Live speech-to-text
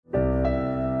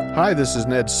Hi, this is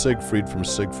Ned Siegfried from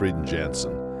Siegfried and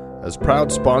Jensen. As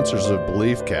proud sponsors of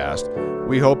BeliefCast,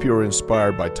 we hope you are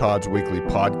inspired by Todd's weekly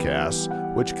podcasts,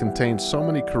 which contain so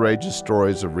many courageous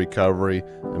stories of recovery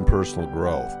and personal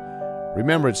growth.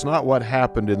 Remember, it's not what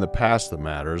happened in the past that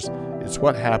matters, it's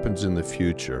what happens in the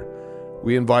future.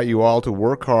 We invite you all to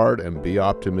work hard and be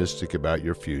optimistic about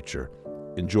your future.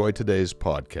 Enjoy today's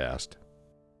podcast.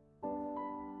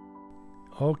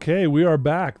 Okay, we are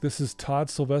back. This is Todd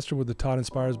Sylvester with the Todd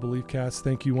Inspires BeliefCast.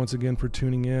 Thank you once again for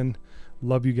tuning in.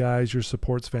 Love you guys. Your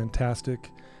support's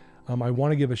fantastic. I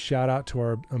want to give a shout out to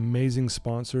our amazing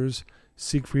sponsors,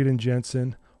 Siegfried and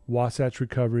Jensen, Wasatch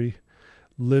Recovery,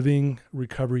 Living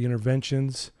Recovery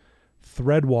Interventions,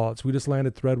 Thread Wallets. We just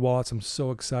landed Thread Wallets. I'm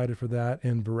so excited for that.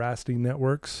 And Veracity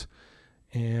Networks.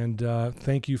 And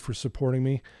thank you for supporting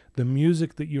me. The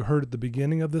music that you heard at the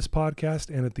beginning of this podcast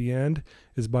and at the end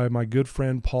is by my good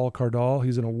friend Paul Cardall.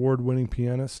 He's an award-winning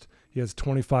pianist. He has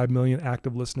 25 million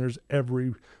active listeners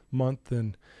every month,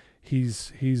 and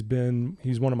he's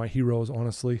one of my heroes,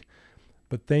 honestly.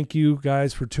 But thank you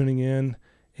guys for tuning in,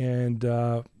 and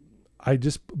I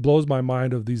just blows my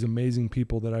mind of these amazing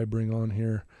people that I bring on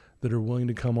here that are willing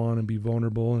to come on and be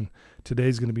vulnerable. And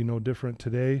today's going to be no different.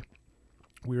 Today,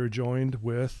 we are joined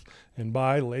with and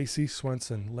by Lacey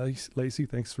Swenson. Lacey,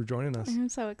 thanks for joining us. I'm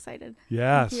so excited.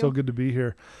 Yeah, so good to be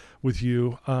here with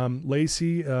you.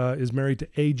 Lacey is married to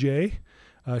AJ.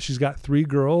 She's got 3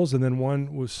 girls, and then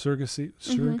one was surrogacy.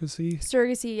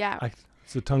 Surrogacy, yeah.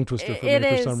 It's a tongue twister for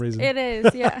me for some reason. It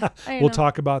is, yeah. We'll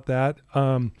talk about that.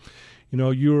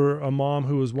 You were a mom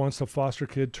who was once a foster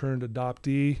kid turned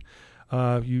adoptee.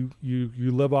 You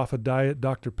live off a diet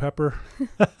Dr. Pepper.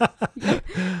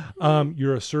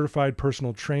 You're a certified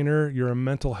personal trainer. You're a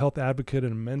mental health advocate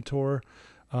and a mentor.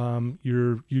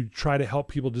 You try to help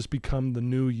people just become the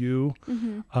new you.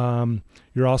 Mm-hmm.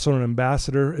 You're also an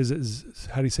ambassador.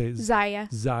 How do you say it? Zaya.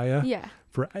 Yeah.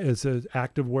 It's an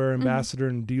activewear ambassador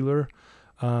and dealer.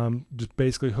 Just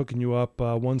basically hooking you up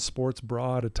one sports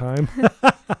bra at a time.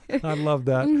 I love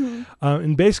that. Mm-hmm.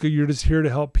 And basically you're just here to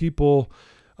help people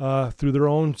through their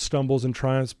own stumbles and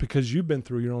triumphs, because you've been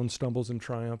through your own stumbles and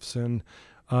triumphs, and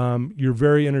you're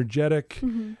very energetic.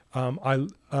 Mm-hmm.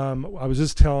 I was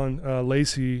just telling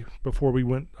Lacey before we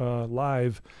went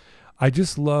live, I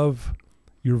just love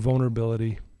your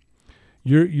vulnerability.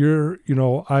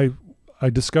 I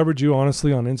discovered you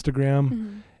honestly on Instagram,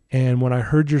 mm-hmm. and when I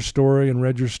heard your story and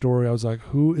read your story, I was like,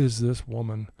 who is this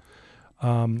woman?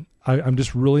 I'm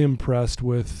just really impressed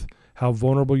with how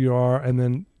vulnerable you are, and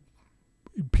then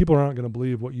people aren't going to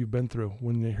believe what you've been through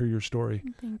when they hear your story.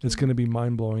 It's going to be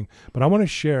mind-blowing. But I want to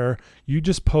share, you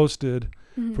just posted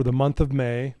mm-hmm. for the month of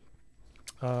May.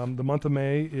 The month of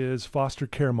May is Foster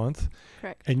Care Month.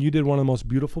 Correct. And you did one of the most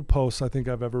beautiful posts I think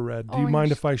I've ever read. Do you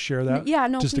mind if I share that? Yeah,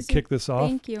 no, just to kick this off.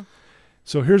 Thank you.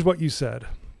 So here's what you said.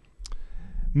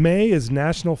 May is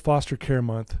National Foster Care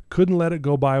Month. Couldn't let it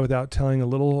go by without telling a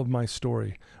little of my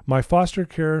story. My foster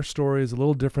care story is a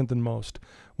little different than most.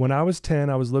 When I was 10,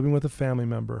 I was living with a family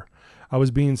member. I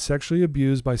was being sexually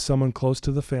abused by someone close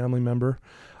to the family member.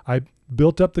 I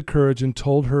built up the courage and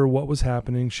told her what was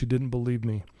happening. She didn't believe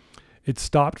me. It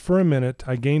stopped for a minute.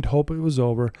 I gained hope it was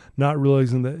over, not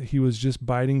realizing that he was just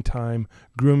biding time,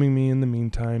 grooming me in the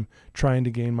meantime, trying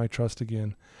to gain my trust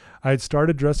again. I had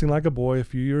started dressing like a boy a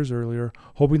few years earlier,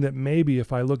 hoping that maybe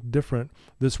if I looked different,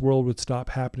 this world would stop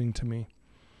happening to me.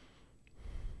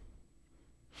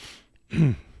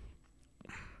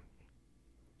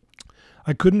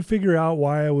 I couldn't figure out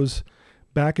why I was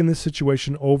back in this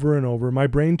situation over and over. My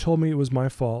brain told me it was my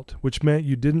fault, which meant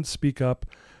you didn't speak up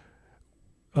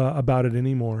about it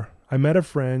anymore. I met a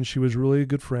friend. She was really a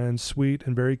good friend, sweet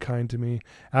and very kind to me.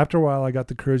 After a while, I got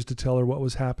the courage to tell her what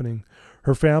was happening.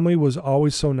 Her family was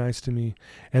always so nice to me,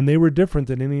 and they were different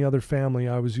than any other family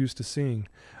I was used to seeing.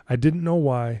 I didn't know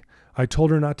why. I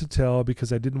told her not to tell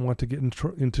because I didn't want to get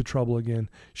into trouble again.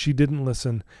 She didn't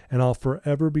listen, and I'll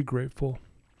forever be grateful,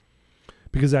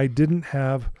 because I didn't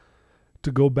have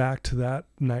to go back to that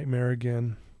nightmare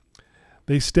again.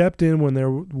 They stepped in when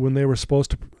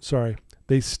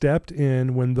They stepped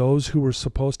in when those who were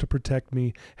supposed to protect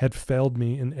me had failed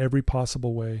me in every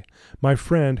possible way. My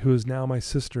friend, who is now my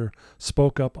sister,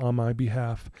 spoke up on my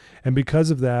behalf, and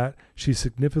because of that, she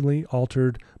significantly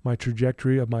altered my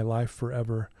trajectory of my life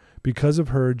forever. Because of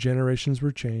her, generations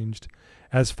were changed.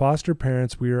 As foster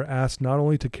parents, we are asked not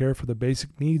only to care for the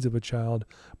basic needs of a child,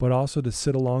 but also to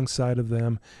sit alongside of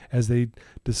them as they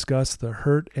discuss the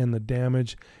hurt and the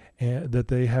damage that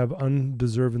they have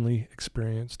undeservingly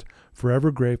experienced.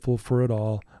 Forever grateful for it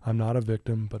all. I'm not a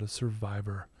victim, but a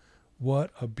survivor.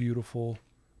 What a beautiful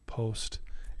post.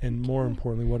 And more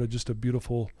importantly, just a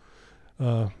beautiful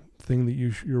thing that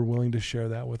you're willing to share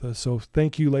that with us. So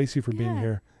thank you, Lacey, for being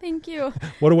here. Thank you.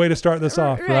 What a way to start this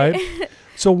off, right?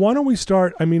 So why don't we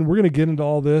start? I mean, we're going to get into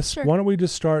all this. Sure. Why don't we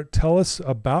just start? Tell us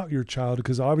about your childhood,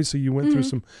 because obviously you went through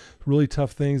some really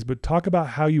tough things, but talk about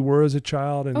how you were as a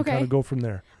child and kind of go from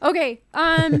there. Okay.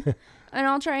 And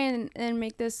I'll try and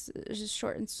make this as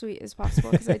short and sweet as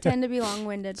possible because I tend to be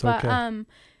long-winded. But okay.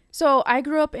 So I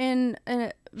grew up in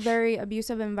a very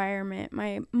abusive environment.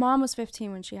 My mom was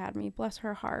 15 when she had me, bless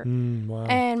her heart. Wow.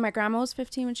 And my grandma was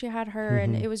 15 when she had her,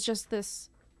 and it was just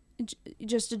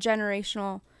just a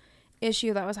generational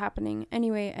issue that was happening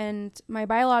anyway. And my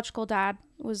biological dad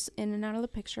was in and out of the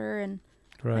picture, and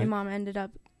my mom ended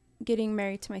up getting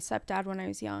married to my stepdad when I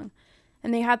was young,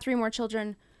 and they had 3 more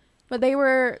children, but they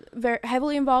were very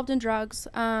heavily involved in drugs.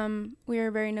 We were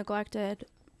very neglected.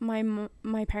 My mom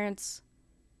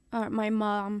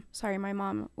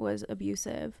was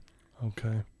abusive.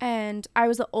 Okay. And I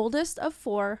was the oldest of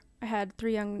 4. I had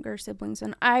 3 younger siblings,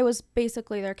 and I was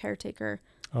basically their caretaker.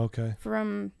 Okay.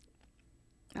 From,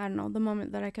 I don't know, the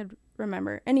moment that I could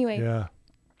remember. Anyway. Yeah.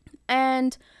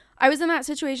 And I was in that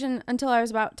situation until I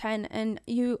was about 10, and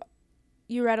you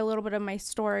read a little bit of my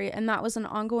story, and that was an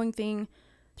ongoing thing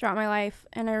throughout my life.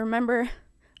 And I remember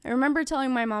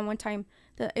telling my mom one time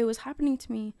that it was happening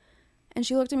to me, and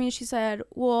she looked at me and she said,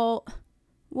 "Well,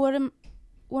 what am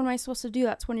I supposed to do?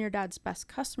 That's one of your dad's best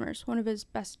customers, one of his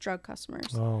best drug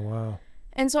customers." Oh, wow.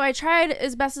 And so I tried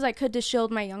as best as I could to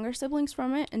shield my younger siblings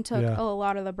from it and took a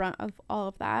lot of the brunt of all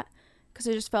of that, because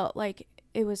I just felt like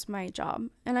it was my job,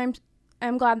 and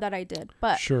I'm glad that I did.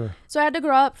 But sure. So I had to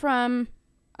grow up from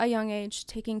a young age,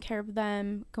 taking care of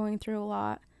them, going through a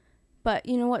lot. But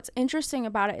you know what's interesting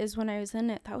about it is when I was in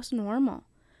it, that was normal.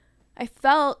 I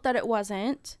felt that it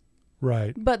wasn't.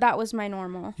 Right. But that was my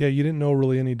normal. Yeah, you didn't know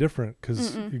really any different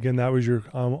because, again, that was your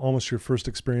almost your first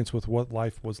experience with what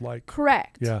life was like.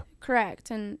 Correct. Yeah.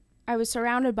 Correct. And I was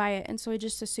surrounded by it, and so I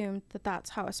just assumed that that's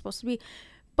how it's supposed to be.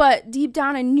 But deep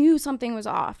down, I knew something was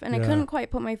off, and I couldn't quite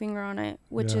put my finger on it,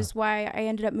 which is why I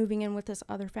ended up moving in with this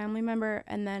other family member,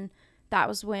 and then that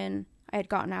was when I had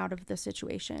gotten out of the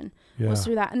situation. Was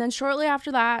through that. And then shortly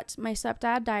after that, my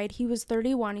stepdad died. He was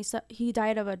 31. He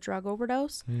died of a drug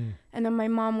overdose. And then my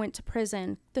mom went to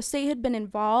prison. The state had been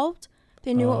involved.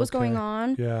 They knew what was going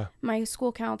on. Yeah. My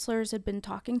school counselors had been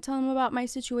talking to them about my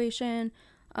situation,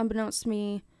 unbeknownst to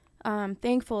me,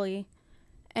 thankfully.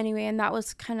 Anyway, and that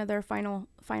was kind of their final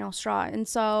straw. And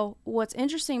so what's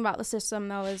interesting about the system,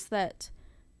 though, is that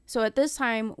so at this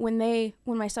time, when my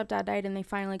stepdad died and they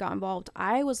finally got involved,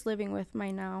 I was living with my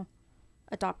now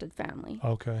adopted family.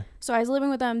 Okay. So I was living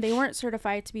with them. They weren't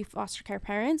certified to be foster care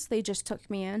parents. They just took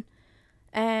me in.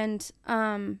 And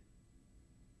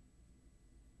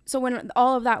so when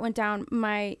all of that went down,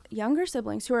 my younger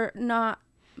siblings, who are not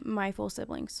my full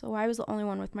siblings, so I was the only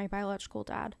one with my biological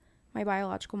dad, my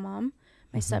biological mom.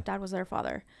 My stepdad was their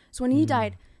father. So when he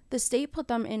died, the state put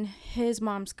them in his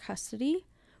mom's custody,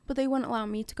 but they wouldn't allow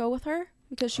me to go with her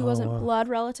because she wasn't blood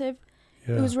relative.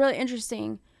 Yeah. It was really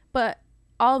interesting. But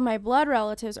all of my blood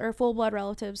relatives or full blood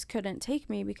relatives couldn't take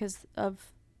me because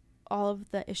of all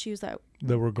of the issues that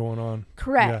were going on.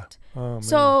 Correct. Yeah.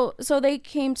 Oh, so they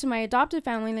came to my adopted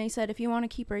family and they said, if you want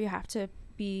to keep her, you have to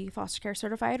be foster care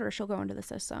certified or she'll go into the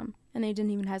system. And they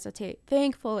didn't even hesitate.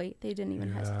 Thankfully, they didn't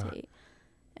even hesitate.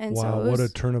 And wow, what a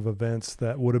turn of events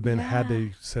that would have been had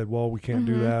they said, well, we can't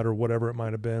do that or whatever it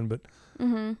might have been. But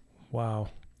wow,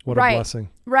 what a blessing.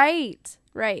 Right.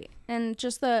 And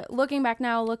just looking back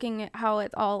now, looking at how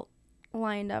it all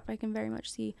lined up, I can very much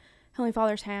see Heavenly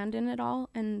Father's hand in it all,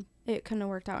 and it couldn't have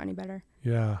worked out any better.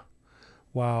 Yeah.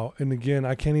 Wow. And again,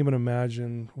 I can't even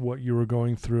imagine what you were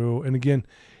going through. And again,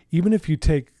 even if you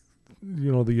take,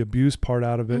 the abuse part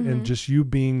out of it and just you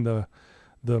being the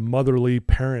motherly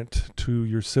parent to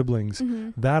your siblings,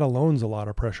 that alone's a lot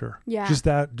of pressure. Yeah.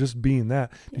 Just being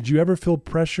that. Yeah. Did you ever feel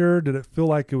pressure? Did it feel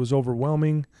like it was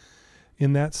overwhelming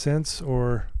in that sense,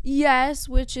 or? Yes,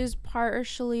 which is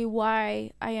partially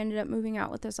why I ended up moving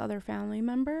out with this other family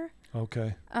member.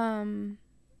 Okay. I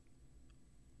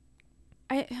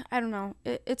don't know.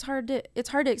 It's hard to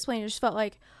explain. It just felt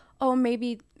like, oh,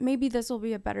 maybe this will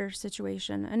be a better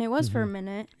situation. And it was for a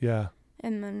minute. Yeah.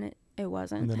 And then it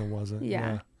wasn't. And then it wasn't.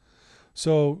 Yeah.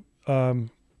 So,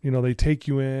 they take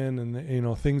you in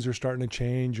and, things are starting to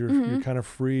change. You're kind of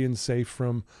free and safe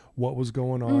from what was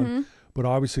going on. But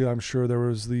obviously, I'm sure there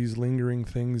was these lingering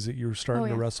things that you're starting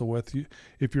to wrestle with.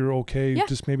 If you're okay,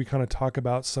 just maybe kind of talk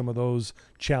about some of those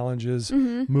challenges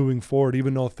moving forward,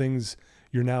 even though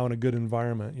you're now in a good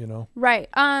environment, Right.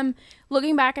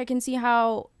 Looking back, I can see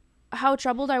how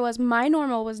troubled I was. My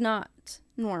normal was not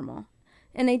normal.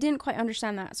 And I didn't quite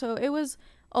understand that. So it was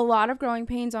a lot of growing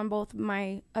pains on both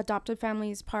my adopted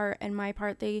family's part and my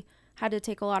part. They had to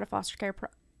take a lot of foster care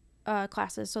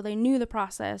classes, so they knew the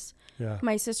process. Yeah.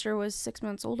 My sister was 6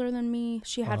 months older than me.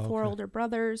 She had 4 older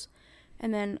brothers,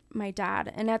 and then my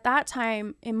dad. And at that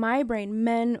time, in my brain,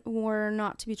 men were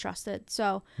not to be trusted.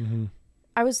 So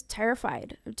I was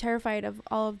terrified of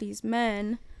all of these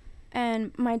men.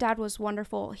 And my dad was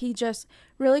wonderful. He just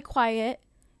really quiet,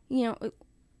 you know,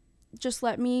 just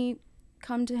let me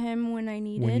come to him when I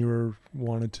needed. When you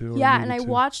wanted to. Yeah, and I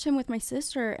watched him with my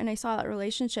sister, and I saw that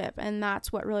relationship, and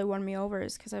that's what really won me over,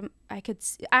 is because I could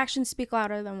actions speak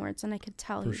louder than words, and I could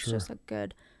tell he's just a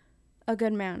good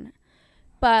man.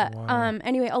 But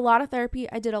anyway, a lot of therapy.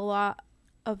 I did a lot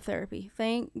of therapy,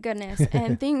 thank goodness,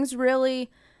 and things really,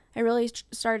 I really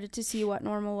started to see what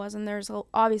normal was, and there's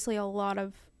obviously a lot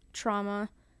of trauma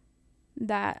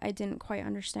that I didn't quite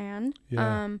understand.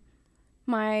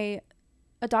 My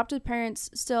adopted parents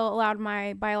still allowed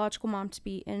my biological mom to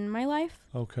be in my life.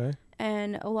 Okay.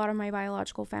 And a lot of my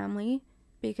biological family,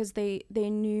 because they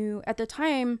knew at the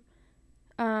time,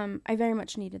 I very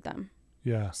much needed them.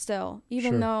 Yeah. Still,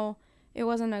 even though it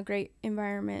wasn't a great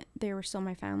environment, they were still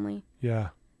my family. Yeah.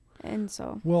 And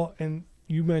so. Well, and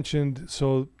you mentioned,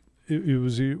 so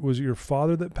was it your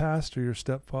father that passed or your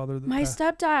stepfather that passed?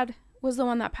 My stepdad was the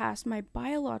one that passed. My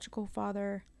biological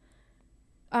father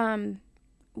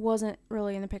wasn't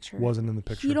really in the picture.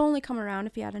 He'd only come around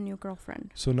if he had a new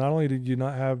girlfriend. So not only did you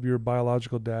not have your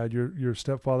biological dad, your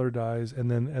stepfather dies,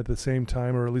 and then at the same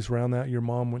time, or at least around that, your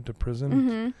mom went to prison.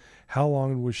 Mm-hmm. How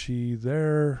long was she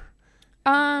there?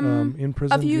 In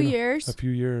prison? A few years. A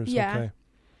few years. Yeah. Okay.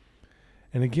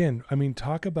 And again, I mean,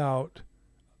 talk about,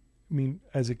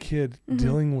 as a kid,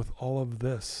 dealing with all of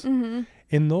this. Mm-hmm.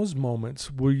 In those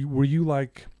moments, were you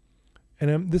like,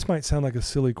 and this might sound like a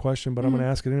silly question, but I'm going to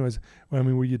ask it anyways.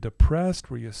 Were you depressed?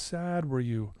 Were you sad?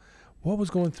 What was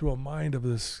going through a mind of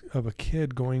a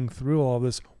kid going through all of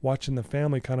this, watching the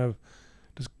family kind of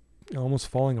just almost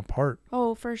falling apart?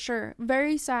 Oh, for sure.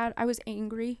 Very sad. I was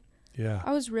angry. Yeah.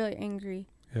 I was really angry.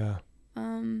 Yeah.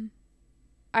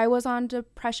 I was on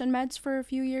depression meds for a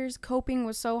few years. Coping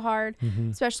was so hard,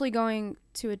 especially going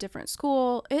to a different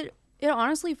school. It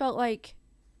honestly felt like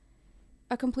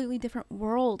a completely different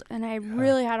world, and I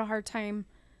really had a hard time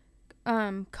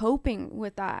coping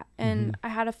with that. And I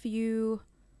had a few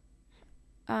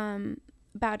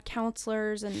bad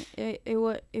counselors, and it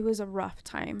was a rough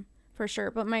time for sure.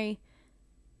 But my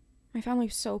family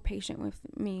was so patient with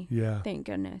me. Yeah, thank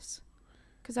goodness,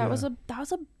 because that was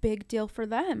a big deal for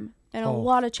them, and a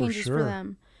lot of changes for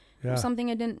them. Yeah. Something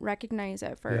I didn't recognize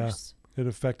at first. Yeah. It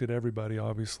affected everybody,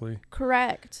 obviously.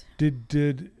 Correct.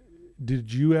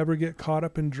 Did you ever get caught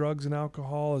up in drugs and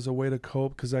alcohol as a way to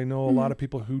cope? Because I know a lot of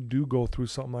people who do go through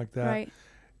something like that. Right.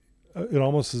 It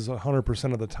almost is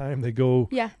 100% of the time they go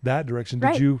that direction.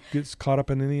 Did you get caught up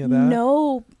in any of that?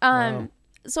 No. Wow.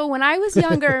 So when I was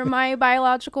younger, my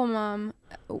biological mom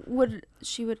would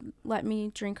let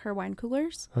me drink her wine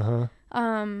coolers.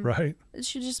 Right.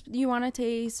 You want to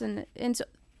taste and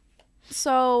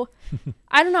so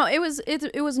I don't know. It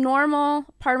was normal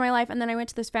part of my life, and then I went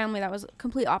to this family that was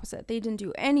complete opposite. They didn't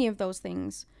do any of those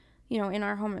things. In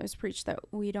our home it was preached that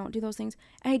we don't do those things.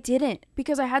 And I didn't,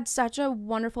 because I had such a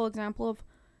wonderful example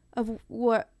of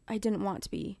what I didn't want to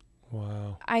be.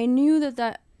 Wow. I knew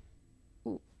that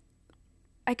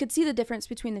I could see the difference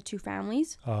between the two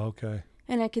families. Oh, okay.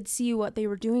 And I could see what they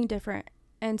were doing different.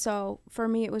 And so for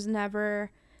me it was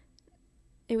never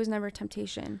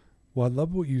temptation. Well, I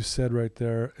love what you said right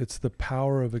there. It's the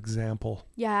power of example.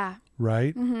 Yeah.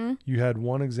 Right? Mm-hmm. You had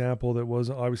one example that was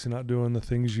obviously not doing the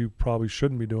things you probably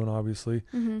shouldn't be doing, obviously.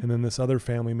 Mm-hmm. And then this other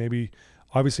family, maybe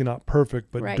obviously not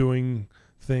perfect, but doing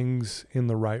things in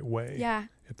the right way. Yeah.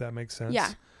 If that makes sense.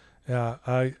 Yeah.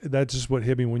 Yeah. That's just what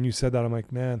hit me when you said that. I'm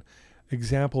like, man,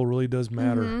 example really does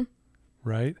matter. Mm-hmm.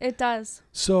 Right? It does.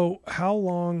 So how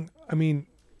long,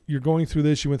 you're going through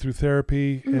this, you went through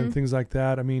therapy and things like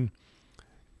that.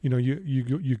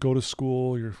 You go to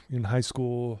school, you're in high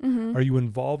school. Mm-hmm. Are you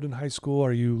involved in high school?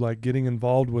 Are you like getting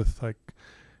involved with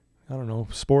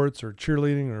sports or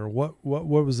cheerleading, or what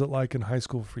was it like in high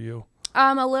school for you?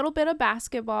 A little bit of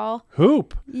basketball.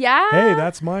 Hoop. Yeah. Hey,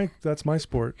 that's my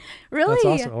sport. Really? That's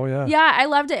awesome. Oh yeah. Yeah, I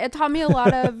loved it. It taught me a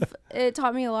lot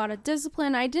of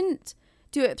discipline. I didn't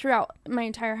do it throughout my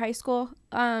entire high school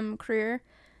career.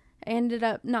 I ended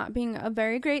up not being a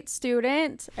very great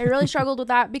student. I really struggled with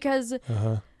that because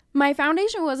my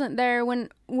foundation wasn't there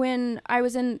when I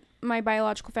was in my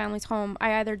biological family's home.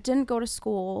 I either didn't go to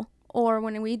school, or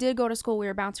when we did go to school, we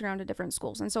were bouncing around to different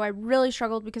schools. And so I really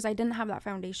struggled because I didn't have that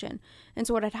foundation. And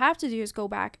so what I'd have to do is go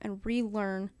back and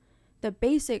relearn the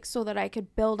basics so that I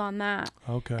could build on that.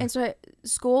 Okay. And so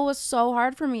school was so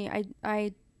hard for me.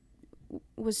 I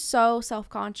was so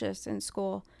self-conscious in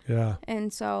school. Yeah.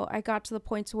 And so I got to the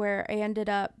point where I ended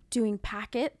up doing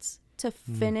packets to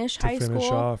finish high to finish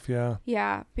school. off, yeah.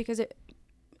 Yeah, because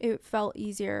it felt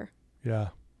easier. Yeah.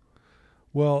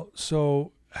 Well,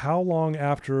 so how long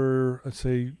after, let's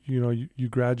say, you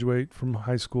graduate from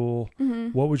high school,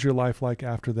 what was your life like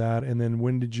after that? And then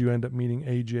when did you end up meeting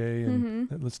AJ?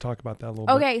 And let's talk about that a little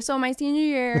bit. Okay, so my senior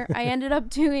year, I ended up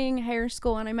doing higher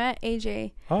school and I met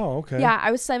AJ. Oh, okay. Yeah,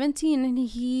 I was 17 and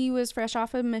he was fresh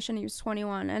off of mission. He was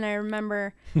 21. And I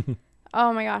remember,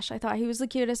 oh my gosh, I thought he was the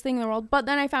cutest thing in the world. But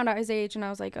then I found out his age and I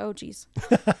was like, oh, geez.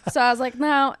 So I was like,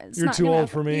 no, it's You're not too gonna old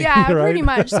for me. Yeah, right? pretty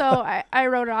much. So I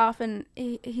wrote it off and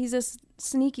he's this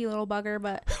sneaky little bugger.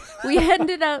 But we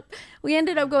ended up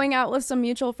going out with some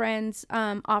mutual friends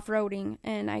off-roading.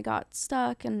 And I got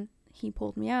stuck and he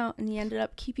pulled me out and he ended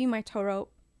up keeping my tow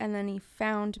rope. And then he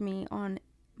found me on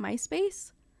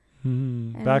MySpace.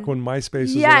 Back when MySpace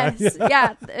was yes, around.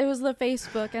 yeah, it was the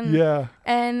Facebook. And Yeah.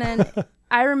 and then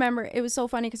I remember, it was so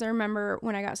funny because I remember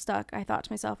when I got stuck, I thought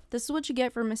to myself, this is what you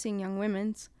get for missing Young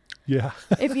Women's. Yeah.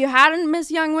 If you hadn't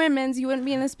missed Young Women's, you wouldn't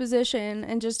be in this position,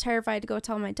 and just terrified to go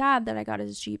tell my dad that I got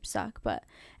his Jeep stuck. But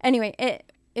anyway,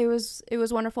 it was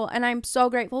wonderful. And I'm so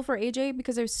grateful for AJ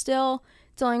because I was still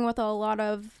dealing with a lot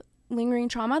of lingering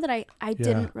trauma that I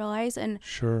didn't realize. And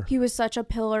Sure. he was such a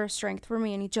pillar of strength for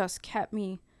me, and he just kept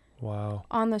me Wow.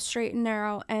 on the straight and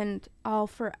narrow. And I'll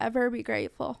forever be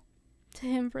grateful to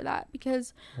him for that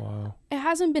because Wow. it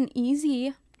hasn't been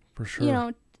easy, For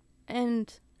sure.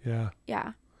 And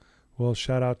Yeah. Well,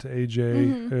 shout out to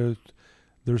AJ.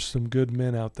 There's some good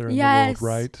men out there in the world,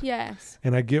 right? Yes.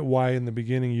 And I get why in the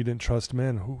beginning you didn't trust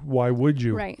men. Why would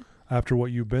you? Right. After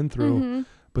what you've been through.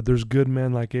 But there's good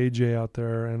men like AJ out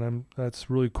there, and that's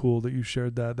really cool that you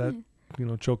shared that. That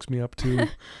chokes me up too.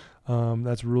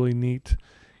 That's really neat.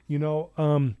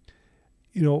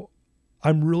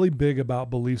 I'm really big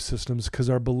about belief systems because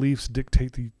our beliefs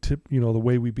dictate the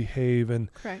way we behave.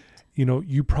 And, Correct.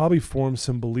 You probably formed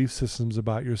some belief systems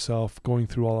about yourself going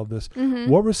through all of this.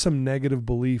 What were some negative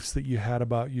beliefs that you had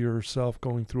about yourself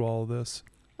going through all of this?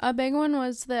 A big one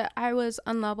was that I was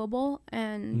unlovable,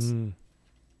 and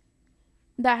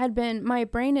that had been, my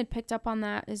brain had picked up on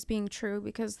that as being true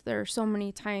because there are so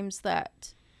many times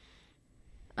that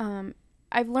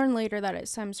I've learned later that it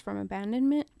stems from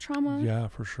abandonment trauma. Yeah,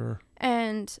 for sure.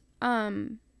 And I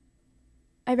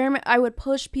would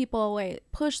push people away,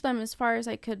 push them as far as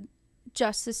I could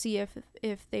just to see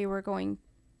if they were going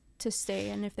to stay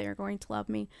and if they were going to love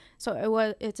me. So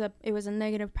it was a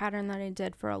negative pattern that I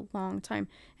did for a long time.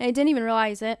 And I didn't even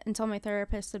realize it until my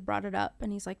therapist had brought it up,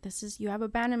 and he's like, you have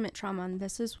abandonment trauma, and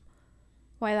this is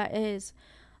why that is.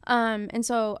 And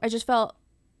so I just felt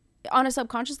on a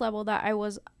subconscious level that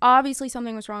obviously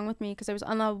something was wrong with me because I was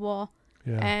unlovable.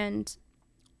 Yeah. And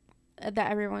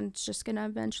that everyone's just going to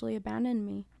eventually abandon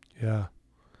me. Yeah.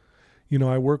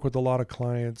 I work with a lot of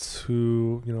clients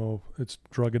who, it's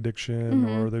drug addiction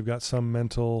or they've got some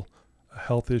mental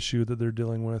health issue that they're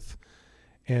dealing with.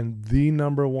 And the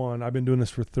number one, I've been doing this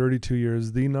for 32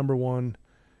 years, the number one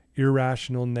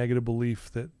irrational negative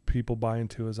belief that people buy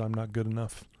into is I'm not good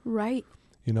enough. Right.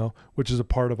 Which is a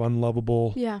part of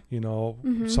unlovable. Yeah.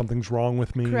 Something's wrong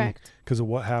with me. Correct. Because of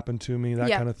what happened to me, that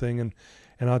kind of thing.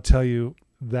 And I'll tell you,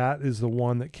 that is the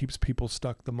one that keeps people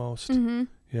stuck the most.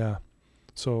 Yeah.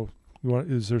 So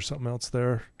is there something else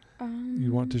there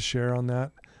you want to share on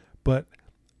that? But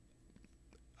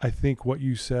I think what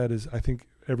you said is, I think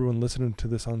everyone listening to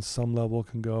this on some level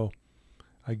can go,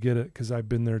 I get it, because I've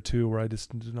been there too, where I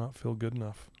just did not feel good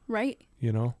enough. Right.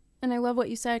 And I love what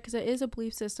you said, because it is a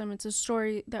belief system. It's a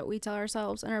story that we tell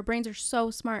ourselves, and our brains are so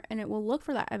smart, and it will look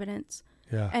for that evidence.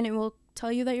 Yeah. And it will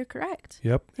tell you that you're correct.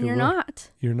 Yep. And you're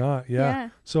not. You're not. Yeah.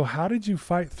 So how did you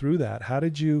fight through that? How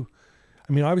did you,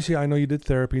 obviously I know you did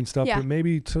therapy and stuff, but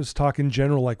maybe just talk in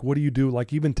general, like what do you do?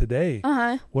 Like even today,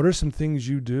 what are some things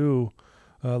you do,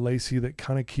 Lacey, that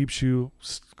kind of keeps you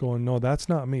going, no, that's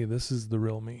not me. This is the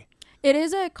real me. It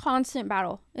is a constant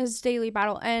battle. It's a daily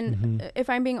battle. And if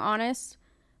I'm being honest,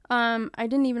 I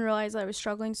didn't even realize I was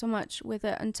struggling so much with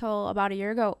it until about a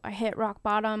year ago. I hit rock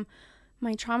bottom.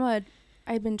 My trauma,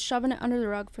 I'd been shoving it under the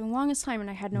rug for the longest time, and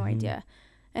I had no idea.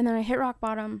 And then I hit rock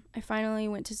bottom. I finally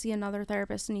went to see another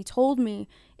therapist, and he told me,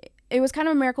 it was kind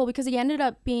of a miracle because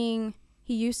he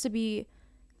used to be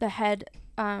the head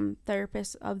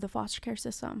therapist of the foster care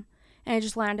system. And I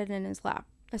just landed in his lap,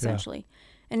 essentially.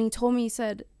 Yeah. And he told me, he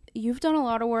said, you've done a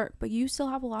lot of work, but you still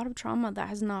have a lot of trauma that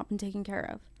has not been taken care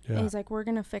of. Yeah. And he's like, we're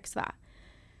going to fix that.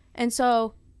 And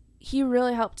so he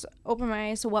really helped open my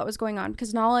eyes to what was going on,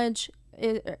 because knowledge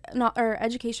is not, or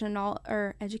education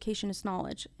is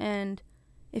knowledge. And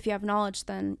if you have knowledge,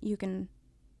 then you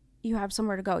have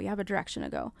somewhere to go. You have a direction to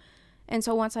go. And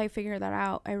so once I figured that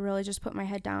out, I really just put my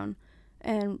head down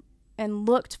and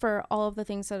looked for all of the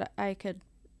things that I could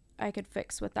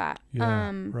fix with that.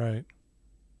 Yeah, right.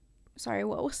 Sorry,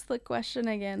 what was the question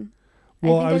again?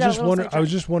 Well, I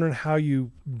was just wondering how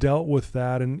you dealt with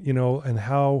that, and and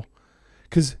how,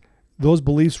 because those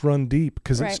beliefs run deep,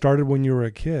 because it started when you were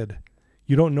a kid.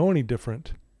 You don't know any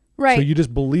different. Right. So you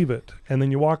just believe it, and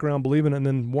then you walk around believing it, and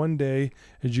then one day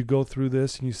as you go through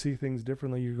this and you see things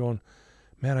differently, you're going,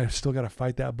 man, I still got to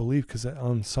fight that belief, because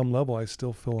on some level I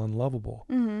still feel unlovable.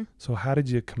 Mm-hmm. So how did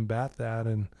you combat that,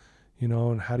 and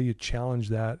and how do you challenge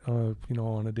that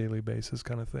on a daily basis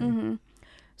kind of thing? Mm-hmm.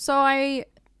 So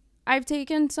I've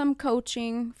taken some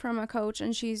coaching from a coach,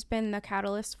 and she's been the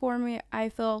catalyst for me, I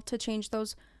feel, to change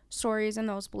those stories and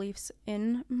those beliefs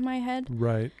in my head.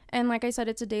 Right. And like I said,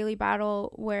 it's a daily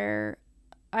battle where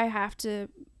I have to,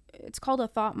 it's called a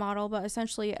thought model, but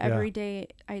essentially every day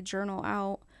I journal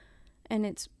out, and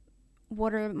it's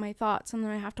what are my thoughts, and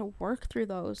then I have to work through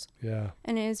those. Yeah.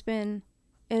 And it has been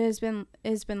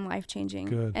life-changing.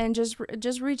 Good. And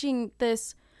just reaching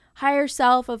this higher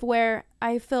self of where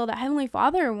I feel that Heavenly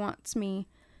Father wants me,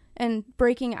 and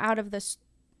breaking out of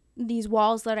these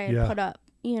walls that I had put up,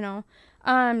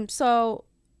 so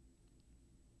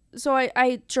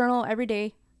I journal every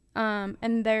day,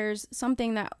 and there's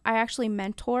something that I actually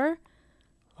mentor,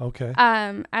 okay,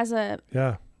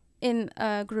 in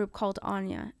a group called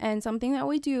Anya, and something that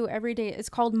we do every day is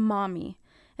called Mommy,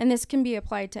 and this can be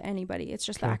applied to anybody. It's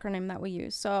just the acronym that we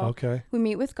use. So we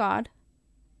meet with God,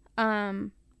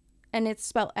 and it's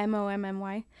spelled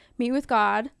MOMMY. Meet with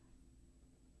God.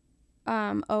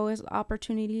 O is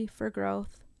opportunity for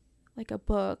growth, like a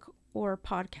book or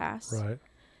podcast. Right.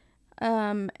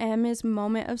 M is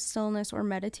moment of stillness or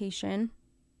meditation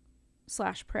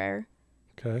 / prayer.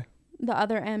 Okay. The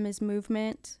other M is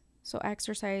movement, so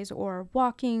exercise or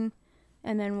walking.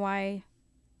 And then Y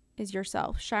is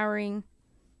yourself, showering.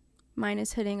 Mine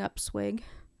is hitting up swig.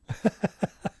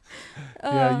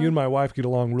 Yeah, you and my wife get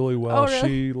along really well. Oh, really?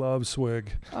 She loves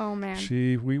swig. Oh man.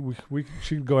 She'd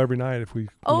go every night if we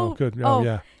could.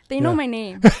 Yeah. They know my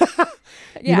name.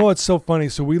 You know what's so funny?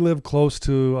 So we live close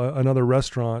to another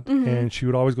restaurant, Mm-hmm. and she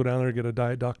would always go down there and get a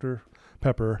Diet Dr.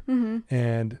 Pepper. Mm-hmm.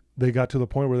 And they got to the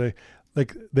point where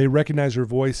they recognize her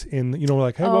voice in,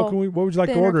 like, hey, what would you like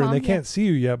to order? And they can't see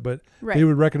you yet, but they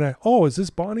would recognize, oh, is this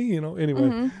Bonnie? Anyway.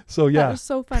 Mm-hmm. So yeah. That was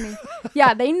so funny.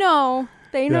 Yeah, they know.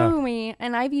 They know me,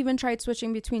 and I've even tried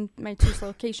switching between my two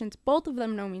locations. Both of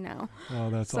them know me now. Oh,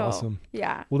 that's awesome.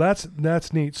 Yeah. Well,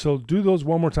 that's neat. So do those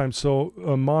one more time. So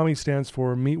Mommy stands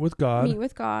for Meet with God. Meet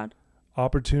with God.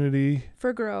 Opportunity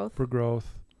for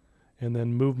growth. And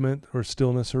then movement or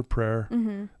stillness or prayer.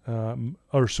 Mm-hmm.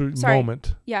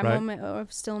 Moment. Yeah, right? moment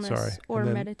of stillness or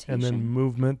meditation. And then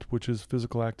movement, which is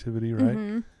physical activity, right?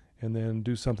 Mm-hmm. And then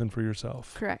do something for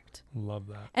yourself. Correct. Love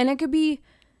that. And it could be,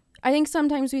 I think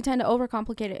sometimes we tend to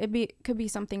overcomplicate it. It could be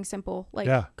something simple, like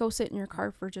go sit in your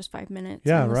car for just 5 minutes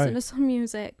and listen to some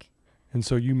music. And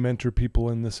so you mentor people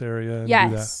in this area and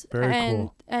do that. Very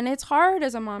cool. And it's hard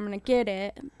as a mom, and I get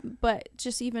it, but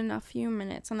just even a few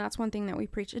minutes, and that's one thing that we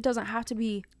preach. It doesn't have to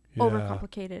be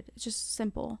overcomplicated. It's just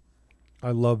simple.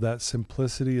 I love that.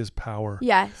 Simplicity is power.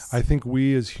 Yes. I think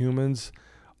we as humans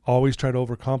always try to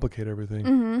overcomplicate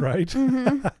everything, right?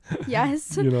 Mm-hmm.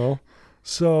 Yes.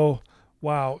 So,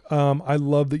 wow. I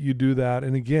love that you do that.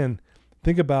 And again,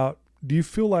 think about, do you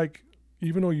feel like,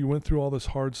 even though you went through all this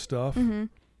hard stuff, mm-hmm.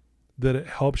 that it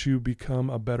helps you become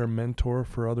a better mentor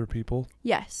for other people?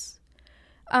 Yes.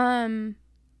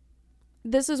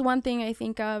 This is one thing I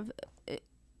think of,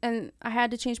 and I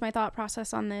had to change my thought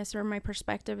process on this, or my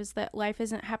perspective, is that life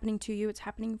isn't happening to you, it's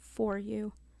happening for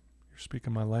you. You're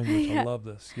speaking my language. I love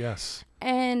this. Yes.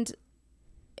 And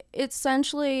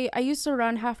essentially, I used to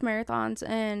run half marathons,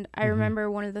 and I remember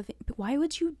one of the things, why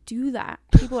would you do that?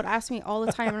 People would ask me all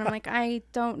the time, and I'm like, I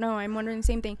don't know. I'm wondering the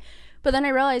same thing. But then I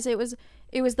realized it was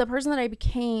the person that I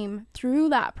became through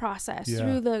that process,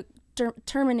 through the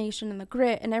determination and the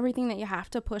grit and everything that you have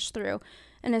to push through.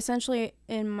 And essentially,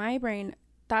 in my brain,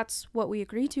 that's what we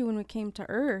agreed to when we came to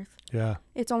Earth. Yeah.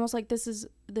 It's almost like this is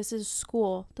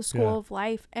school, the school of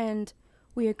life, and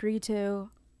we agreed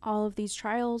to all of these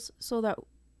trials so that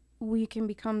we can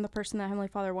become the person that Heavenly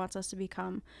Father wants us to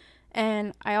become.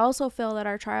 And I also feel that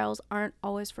our trials aren't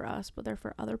always for us, but they're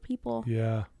for other people.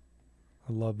 Yeah.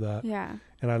 I love that. Yeah.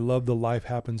 And I love the life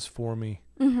happens for me.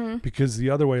 Mm-hmm. Because the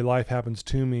other way life happens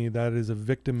to me, that is a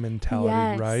victim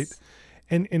mentality, right?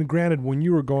 And granted, when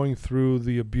you were going through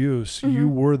the abuse, you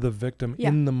were the victim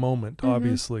in the moment,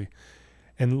 obviously.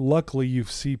 And luckily you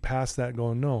see past that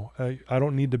going, no, I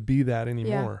don't need to be that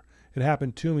anymore. It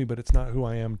happened to me, but it's not who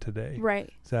I am today. Right.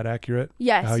 Is that accurate?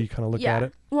 Yes. How you kind of look at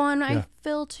it? Well, and I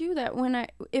feel too that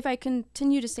if I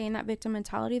continue to stay in that victim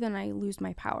mentality, then I lose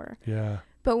my power. Yeah.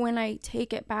 But when I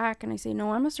take it back and I say,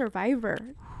 no, I'm a survivor,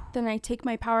 then I take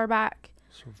my power back.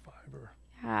 Survivor.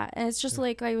 Yeah. And it's just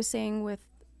like I was saying with,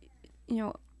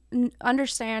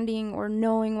 understanding or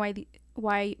knowing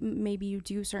why maybe you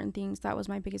do certain things. That was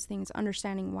my biggest thing, is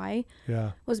understanding why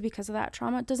was because of that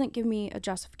trauma. It doesn't give me a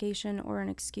justification or an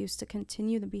excuse to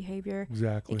continue the behavior.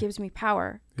 Exactly. It gives me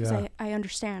power because I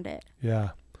understand it. Yeah.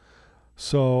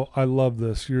 So I love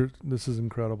this. This is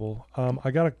incredible. I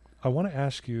want to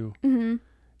ask you,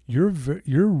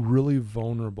 you're really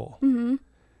vulnerable.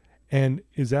 And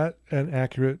is that an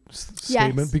accurate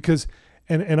statement? Yes. Because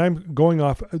And I'm going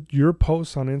off your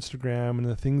posts on Instagram and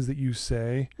the things that you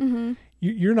say.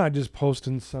 You're not just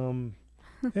posting some.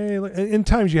 Hey, in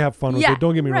times you have fun with it.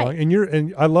 Don't get me wrong.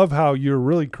 And I love how you're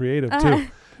really creative too.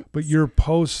 But your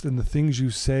posts and the things you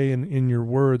say in your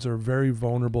words are very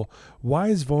vulnerable. Why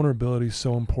is vulnerability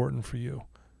so important for you?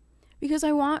 Because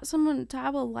I want someone to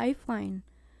have a lifeline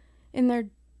in their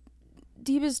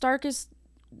deepest, darkest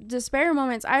despair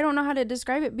moments. I don't know how to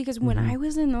describe it, because when I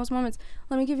was in those moments,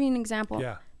 let me give you an example.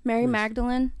 Mary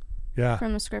Magdalene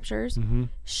from the scriptures.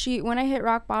 When I hit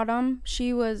rock bottom,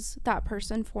 she was that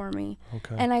person for me.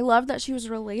 And I love that she was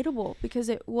relatable, because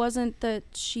it wasn't that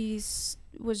she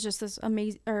was just this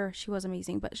amazing, or she was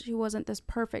amazing, but she wasn't this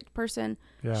perfect person.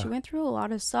 She went through a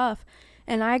lot of stuff,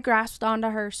 and I grasped onto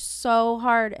her so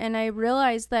hard, and I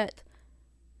realized that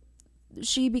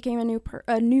she became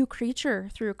a new creature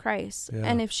through Christ.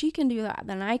 And if she can do that,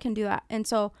 then I can do that. And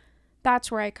so that's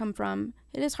where I come from.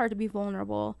 It is hard to be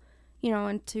vulnerable,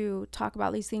 and to talk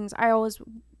about these things.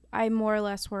 I more or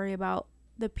less worry about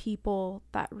the people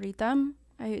that read them.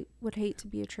 I would hate to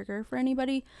be a trigger for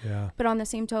anybody. But on the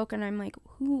same token, I'm like,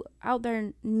 who out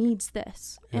there needs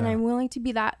this? And I'm willing to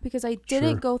be that, because I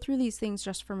didn't go through these things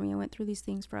just for me. I went through these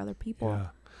things for other people.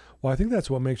 Well, I think that's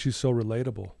what makes you so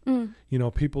relatable.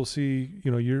 People see,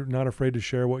 you're not afraid to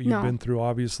share what you've been through,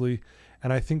 obviously.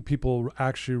 And I think people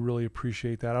actually really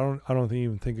appreciate that. I don't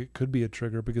even think it could be a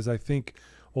trigger, because I think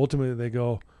ultimately they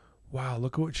go, wow,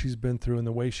 look at what she's been through, and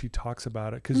the way she talks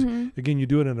about it. Because again, you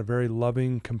do it in a very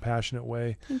loving, compassionate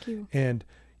way. Thank you. And,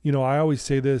 I always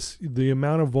say this, the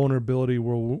amount of vulnerability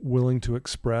we're willing to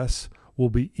express will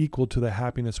be equal to the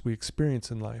happiness we experience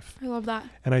in life. I love that.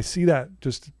 And I see that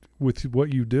just with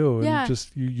what you do. And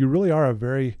just, you really are a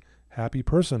very happy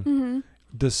person,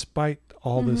 despite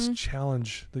all this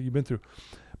challenge that you've been through.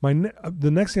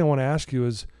 The next thing I want to ask you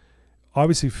is,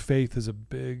 obviously faith is a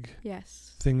big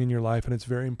thing in your life, and it's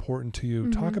very important to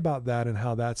you. Talk about that and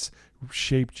how that's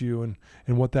shaped you,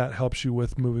 and what that helps you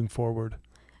with moving forward.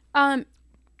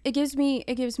 It gives me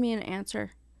an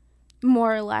answer,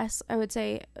 more or less. I would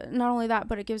say not only that,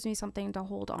 but it gives me something to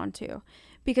hold on to,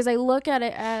 because I look at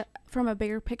it from a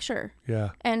bigger picture.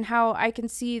 And how I can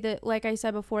see that, like I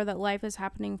said before, that life is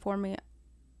happening for me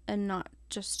and not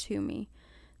just to me.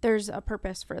 There's a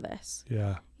purpose for this.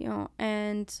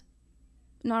 And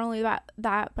not only that,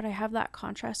 but I have that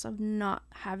contrast of not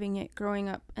having it growing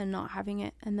up, and not having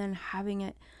it, and then having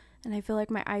it. And I feel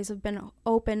like my eyes have been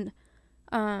opened.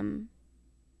 And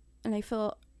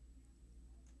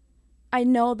I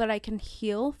know that I can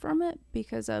heal from it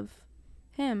because of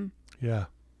him.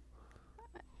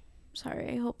 Sorry,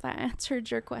 I hope that answered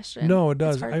your question. No, it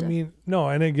does. No,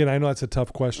 and again, I know that's a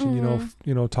tough question,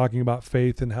 talking about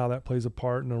faith and how that plays a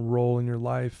part and a role in your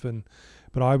life.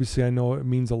 But obviously I know it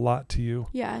means a lot to you.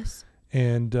 Yes.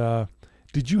 And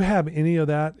did you have any of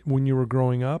that when you were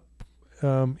growing up?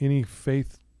 Any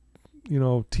faith,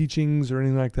 teachings or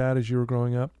anything like that as you were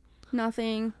growing up?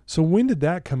 Nothing. So when did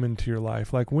that come into your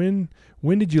life? Like when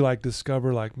did you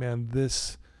discover man,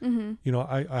 this,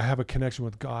 I have a connection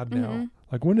with God now.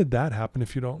 Like when did that happen,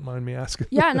 if you don't mind me asking?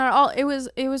 Yeah, not all. It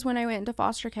was when I went into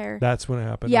foster care. That's when it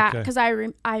happened. Yeah, because I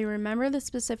remember the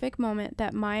specific moment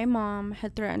that my mom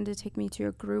had threatened to take me to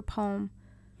a group home.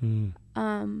 And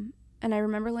I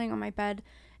remember laying on my bed,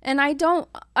 and I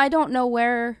don't know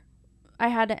where I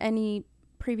had any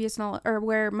previous knowledge, or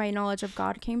where my knowledge of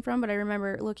God came from, but I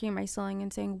remember looking at my ceiling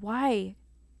and saying, "Why,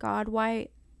 God? Why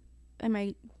am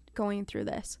I going through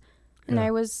this?" And I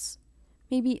was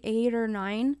maybe 8 or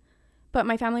 9. But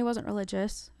my family wasn't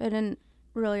religious. I didn't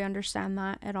really understand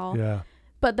that at all.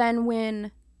 But then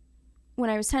when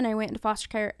I was 10, I went into foster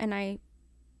care, and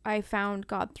I found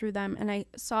God through them. And I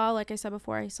saw, like I said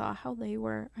before, I saw how they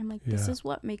were. I'm like, this is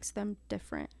what makes them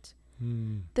different.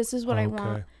 This is what I want.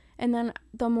 Okay. And then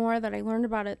the more that I learned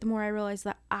about it, the more I realized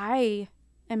that I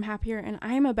am happier and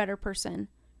I'm a better person.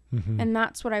 And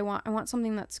that's what I want. I want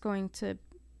something that's going to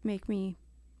make me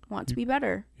want to be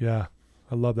better. Yeah.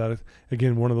 I love that.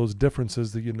 Again, one of those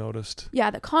differences that you noticed.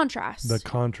 Yeah, the contrast. The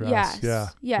contrast. Yes. Yeah.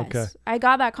 Yes. Okay. I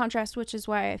got that contrast, which is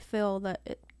why I feel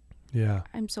that Yeah.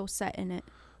 I'm so set in it.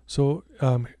 So,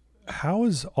 how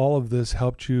has all of this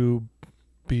helped you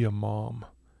be a mom?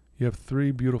 You have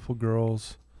 3 beautiful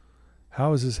girls.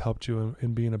 How has this helped you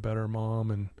in being a better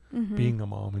mom and being a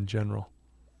mom in general?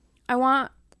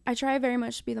 I try very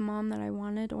much to be the mom that I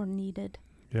wanted or needed.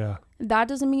 Yeah. That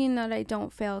doesn't mean that I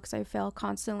don't fail, because I fail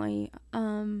constantly.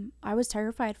 I was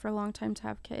terrified for a long time to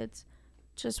have kids,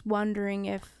 just wondering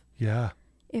if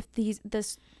these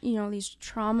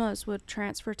traumas would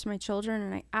transfer to my children,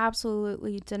 and I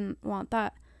absolutely didn't want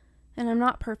that. And I'm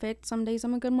not perfect. Some days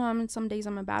I'm a good mom and some days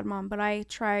I'm a bad mom, but I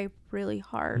try really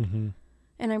hard.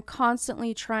 And I'm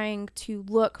constantly trying to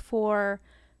look for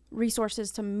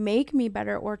resources to make me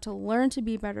better or to learn to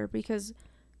be better, because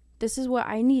this is what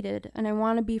I needed, and I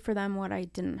want to be for them what I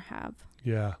didn't have.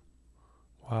 Yeah.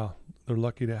 Wow. They're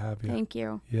lucky to have you. Thank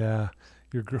you. Yeah.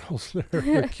 Your girls, they're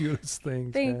the cutest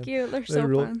things. Thank you. They're so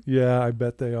fun. Yeah, I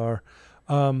bet they are.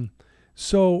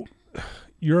 So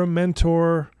you're a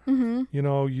mentor, you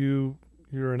know,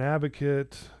 you're an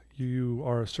advocate, you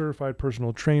are a certified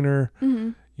personal trainer,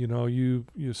 you know, you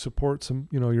support some,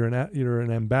 you know, you're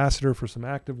an ambassador for some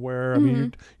activewear. I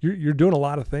mean, you're doing a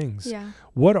lot of things. Yeah.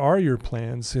 What are your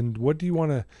plans, and where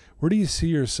do you see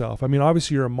yourself? I mean,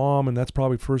 obviously you're a mom, and that's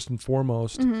probably first and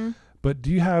foremost, but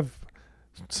do you have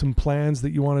some plans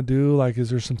that you want to do? Like, is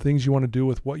there some things you want to do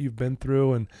with what you've been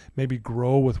through and maybe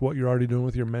grow with what you're already doing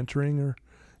with your mentoring or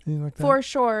anything like that? For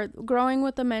sure. Growing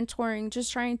with the mentoring,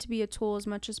 just trying to be a tool as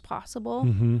much as possible,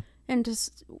 and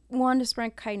just to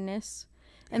spread kindness.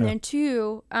 And then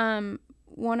 2,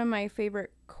 one of my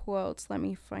favorite quotes, let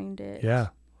me find it. Yeah.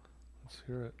 Let's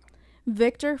hear it.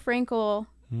 Viktor Frankl,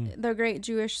 the great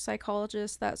Jewish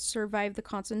psychologist that survived the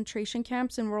concentration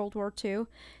camps in World War II,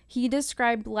 he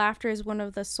described laughter as one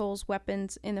of the soul's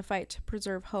weapons in the fight to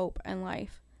preserve hope and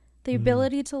life. The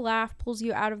ability to laugh pulls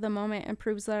you out of the moment and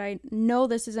proves that I know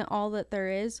this isn't all that there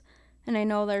is, and I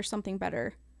know there's something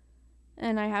better.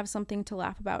 And I have something to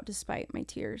laugh about despite my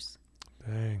tears.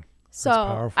 Dang.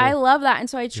 So I love that. And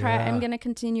so I'm going to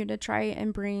continue to try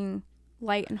and bring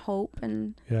light and hope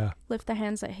and lift the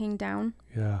hands that hang down.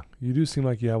 Yeah. You do seem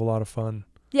like you have a lot of fun.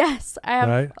 Yes, I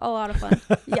have a lot of fun.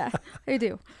 Yeah, I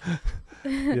do.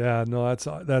 Yeah, no,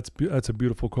 that's a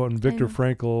beautiful quote. And Viktor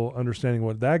Frankl, understanding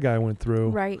what that guy went through.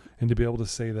 Right. And to be able to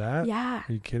say that. Yeah.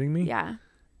 Are you kidding me? Yeah.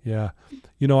 Yeah.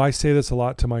 You know, I say this a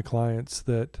lot to my clients,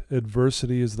 that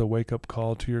adversity is the wake-up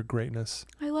call to your greatness.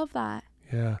 I love that.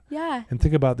 Yeah. Yeah. And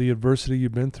think about the adversity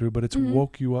you've been through, but it's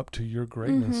woke you up to your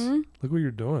greatness. Look what you're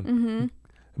doing.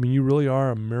 I mean, you really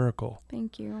are a miracle.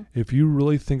 Thank you. If you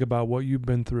really think about what you've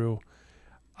been through,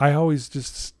 I always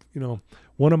just, you know,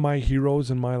 one of my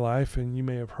heroes in my life, and you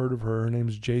may have heard of her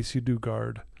name's J.C.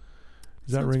 Dugard.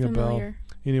 Does that ring a bell?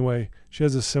 Anyway, she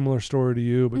has a similar story to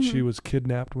you, but she was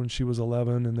kidnapped when she was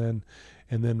 11 and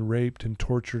then raped and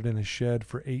tortured in a shed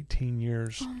for 18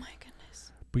 years. Oh my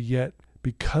goodness. But yet,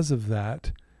 because of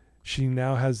that, she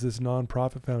now has this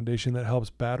nonprofit foundation that helps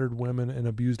battered women and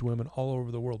abused women all over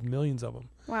the world, millions of them.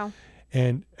 Wow.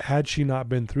 And had she not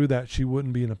been through that, she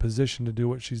wouldn't be in a position to do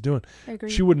what she's doing. I agree.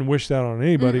 She wouldn't wish that on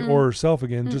anybody or herself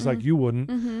again, just like you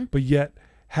wouldn't. But yet,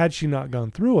 had she not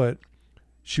gone through it,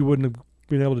 she wouldn't have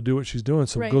been able to do what she's doing.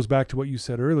 So it goes back to what you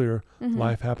said earlier.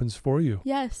 Life happens for you.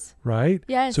 Yes. Right?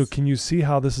 Yes. So can you see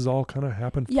how this has all kind of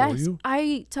happened for you? Yes.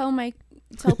 I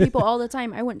tell people all the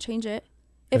time, I wouldn't change it.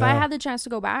 If I had the chance to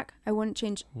go back, I wouldn't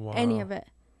change any of it.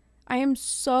 I am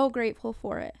so grateful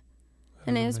for it.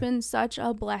 And it has been such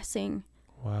a blessing.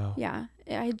 Wow. Yeah.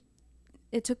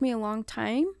 It took me a long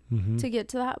time to get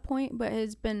to that point, but it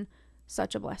has been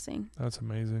such a blessing. That's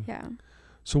amazing. Yeah.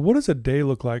 So what does a day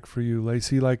look like for you,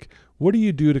 Lacey? Like, what do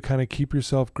you do to kind of keep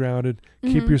yourself grounded,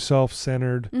 keep yourself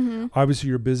centered? Obviously,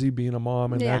 you're busy being a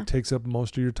mom, and that takes up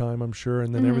most of your time, I'm sure,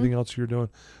 and then everything else you're doing.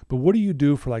 But what do you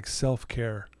do for, like,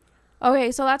 self-care?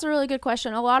 Okay, so that's a really good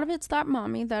question. A lot of it's that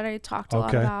mommy that I talked a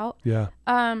lot about. Yeah.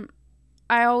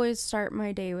 I always start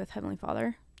my day with Heavenly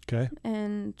Father. Okay.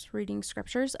 And reading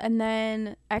scriptures, and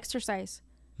then exercise.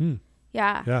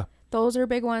 Yeah. Yeah. Those are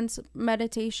big ones.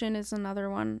 Meditation is another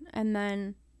one. And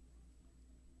then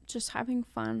just having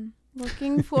fun.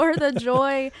 Looking for the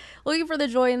joy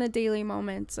in the daily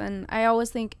moments. And I always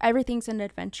think everything's an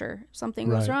adventure. If something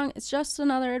goes wrong, it's just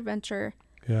another adventure.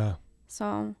 Yeah.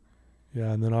 So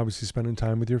Yeah, and then obviously spending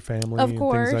time with your family Of and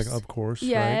course. things like, of course,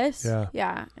 Yes. right?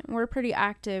 Yeah. We're pretty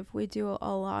active. We do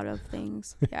a lot of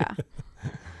things. Yeah.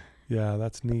 Yeah,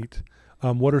 that's neat.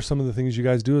 What are some of the things you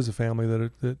guys do as a family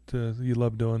that you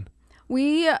love doing?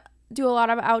 We do a lot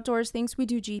of outdoors things. We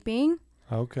do jeeping.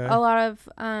 Okay. A lot of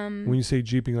When you say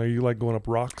jeeping, are you like going up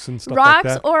rocks and stuff rocks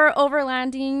like that? or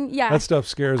overlanding. Yeah. That stuff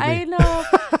scares me. I know.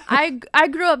 I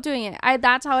grew up doing it.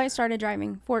 That's how I started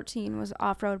driving. 14 was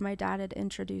off-road. My dad had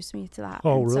introduced me to that.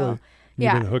 Oh, And really? So, You've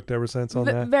yeah. been hooked ever since on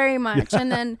that? Very much.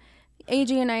 And then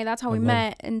AG and I, that's how we love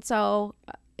met. And so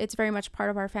it's very much part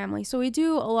of our family. So we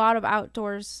do a lot of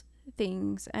outdoors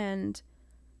things and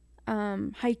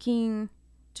hiking,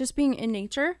 just being in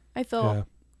nature. I feel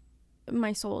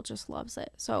my soul just loves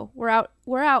it. So we're out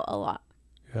a lot.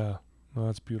 Yeah. No,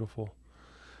 that's beautiful.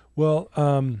 Well,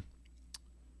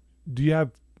 do you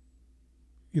have,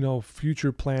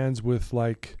 future plans with,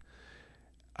 like,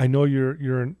 I know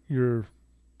you're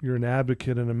an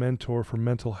advocate and a mentor for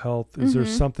mental health. Is there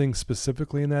something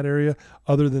specifically in that area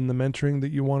other than the mentoring that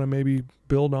you want to maybe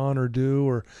build on or do,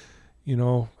 or,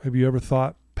 have you ever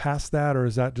thought past that, or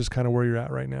is that just kind of where you're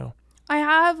at right now?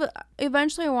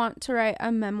 Eventually I want to write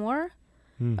a memoir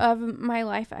of my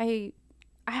life. I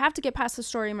have to get past the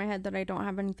story in my head that I don't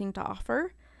have anything to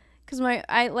offer. Because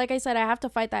like I said, I have to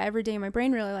fight that every day. My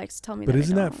brain really likes to tell me that. But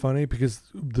isn't that funny? Because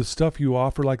the stuff you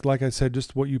offer, like I said,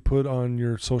 just what you put on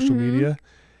your social media,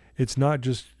 it's not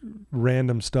just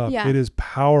random stuff. Yeah. It is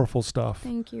powerful stuff.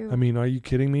 Thank you. I mean, are you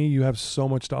kidding me? You have so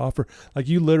much to offer. Like,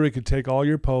 you literally could take all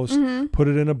your posts, put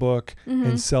it in a book,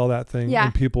 and sell that thing,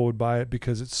 and people would buy it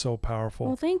because it's so powerful.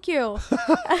 Well, thank you.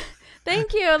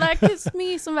 Thank you. That gives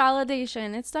me some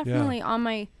validation. It's definitely on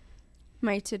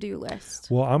my to-do list.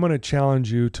 Well, I'm going to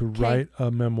challenge you to write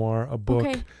a memoir, a book.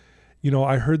 Okay.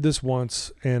 I heard this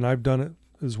once, and I've done it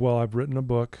as well. I've written a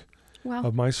book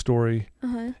of my story,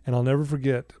 and I'll never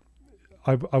forget.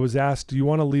 I was asked, do you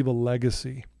want to leave a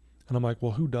legacy? And I'm like,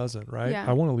 well, who doesn't, right? Yeah.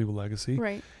 I want to leave a legacy.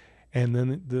 Right. And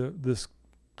then this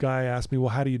guy asked me, well,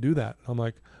 how do you do that? I'm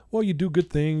like, well, you do good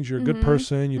things. You're a good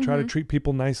person. You try to treat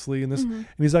people nicely and this. And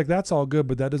he's like, that's all good,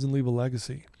 but that doesn't leave a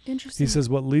legacy. Interesting. He says,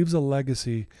 what leaves a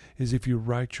legacy is if you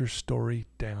write your story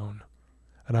down.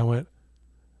 And I went,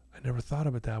 I never thought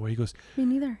of it that way. He goes, me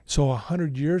neither. So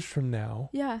 100 years from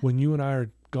now, when you and I are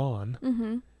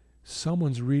gone,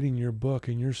 someone's reading your book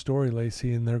and your story,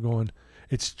 Lacey, and they're going,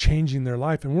 it's changing their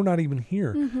life. And we're not even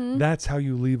here. That's how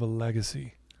you leave a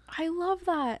legacy. I love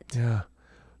that. Yeah.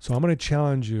 So I'm going to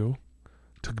challenge you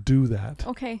to do that.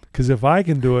 Okay. Because if I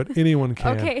can do it, anyone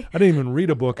can. Okay. I didn't even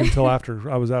read a book until after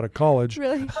I was out of college.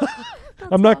 Really?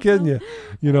 I'm not kidding you.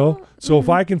 So if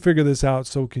I can figure this out,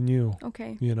 so can you.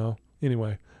 Okay.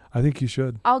 Anyway, I think you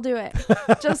should. I'll do it.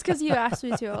 Just because you asked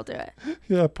me to, I'll do it.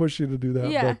 Yeah, push you to do that.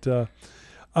 Yeah.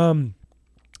 But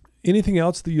anything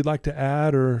else that you'd like to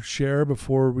add or share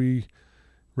before we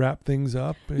wrap things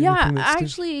up? Yeah,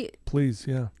 actually. Please,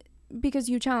 yeah. Because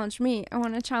you challenged me, I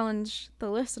want to challenge the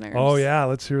listeners. Oh, yeah.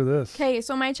 Let's hear this. Okay,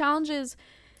 so my challenge is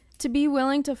to be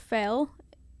willing to fail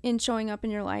in showing up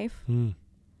in your life.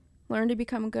 Learn to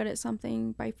become good at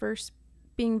something by first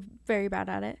being very bad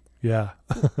at it. Yeah.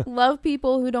 Love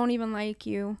people who don't even like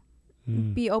you.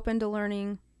 Be open to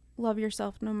learning. Love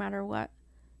yourself no matter what.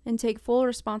 And take full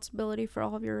responsibility for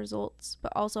all of your results,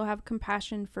 but also have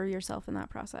compassion for yourself in that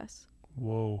process.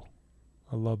 Whoa.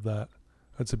 I love that.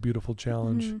 That's a beautiful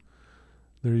challenge.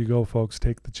 There you go, folks.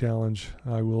 Take the challenge.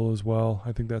 I will as well.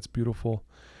 I think that's beautiful.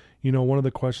 One of the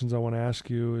questions I want to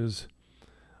ask you is,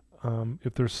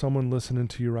 if there's someone listening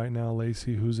to you right now,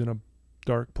 Lacey, who's in a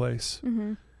dark place,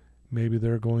 maybe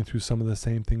they're going through some of the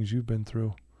same things you've been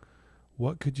through.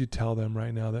 What could you tell them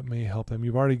right now that may help them?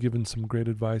 You've already given some great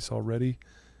advice already,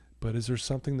 but is there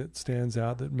something that stands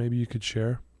out that maybe you could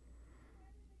share?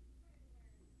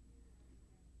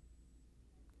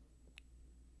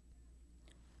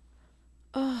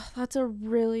 Oh, that's a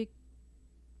really,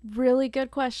 really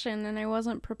good question, and I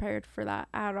wasn't prepared for that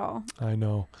at all. I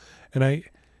know. And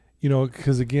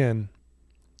because again,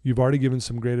 you've already given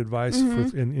some great advice,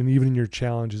 and even in your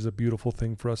challenge is a beautiful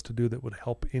thing for us to do that would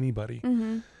help anybody.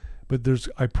 But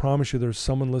I promise you, there's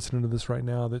someone listening to this right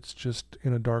now that's just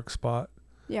in a dark spot.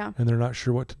 Yeah. And they're not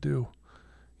sure what to do,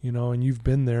 and you've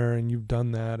been there and you've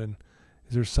done that. And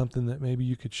is there something that maybe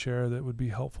you could share that would be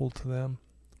helpful to them?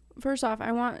 First off,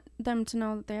 I want them to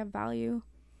know that they have value,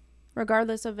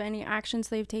 regardless of any actions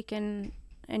they've taken,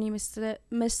 any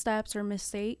missteps or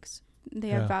mistakes. They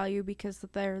have value because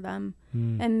they're them.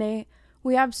 And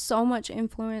we have so much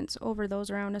influence over those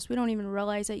around us. We don't even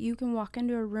realize that you can walk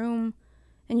into a room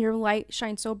and your light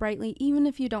shines so brightly, even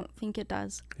if you don't think it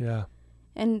does. Yeah.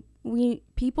 And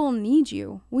people need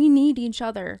you. We need each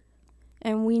other.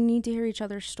 and we need to hear each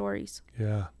other's stories.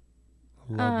 Yeah.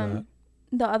 I love that.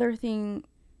 The other thing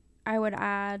I would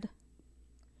add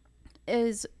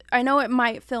is, I know it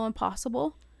might feel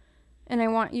impossible, and I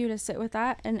want you to sit with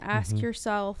that and ask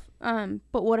yourself,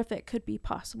 but what if it could be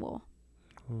possible?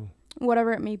 Ooh.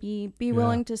 Whatever it may be, be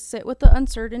willing to sit with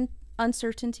the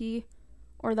uncertainty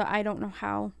or the I don't know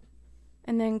how,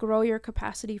 and then grow your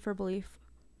capacity for belief.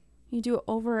 You do it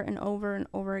over and over and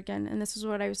over again. And this is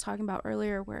what I was talking about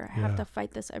earlier, where I have to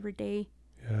fight this every day.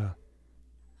 Yeah.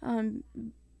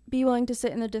 Be willing to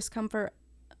sit in the discomfort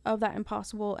of that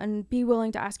impossible, and be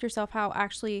willing to ask yourself how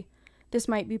actually this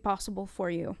might be possible for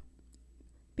you.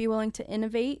 Be willing to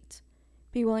innovate,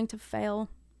 be willing to fail,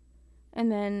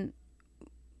 and then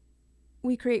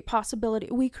we create possibility.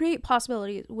 We create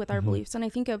possibility with our beliefs. And I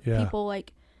think of people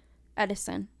like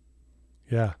Edison.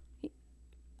 Yeah.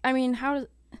 I mean,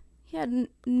 he had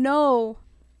no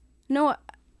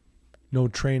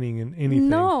training in anything.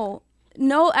 No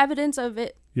evidence of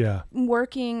it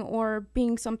working or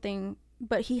being something,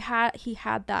 but he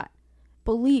had that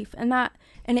belief, and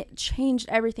it changed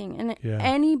everything. And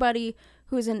anybody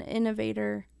who is an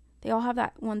innovator, they all have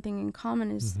that one thing in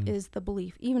common is the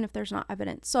belief, even if there's not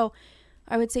evidence. So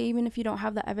I would say, even if you don't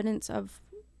have the evidence of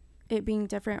it being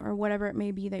different or whatever it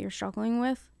may be that you're struggling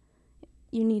with,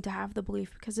 you need to have the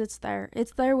belief, because it's there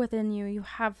within you. You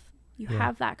have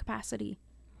that capacity.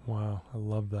 Wow. I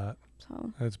love that.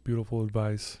 So that's beautiful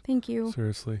advice. Thank you.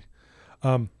 Seriously.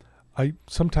 I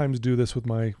sometimes do this with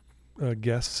my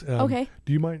guests. Okay.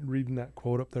 Do you mind reading that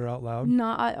quote up there out loud?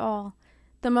 Not at all.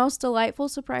 The most delightful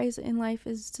surprise in life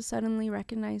is to suddenly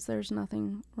recognize there's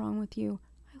nothing wrong with you.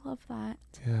 I love that.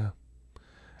 Yeah.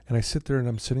 And I sit there and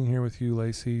I'm sitting here with you,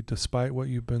 Lacey, despite what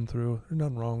you've been through. There's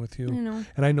nothing wrong with you. I know.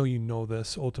 And I know you know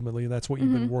this ultimately. That's what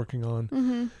you've been working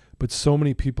on. But so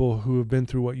many people who have been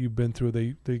through what you've been through,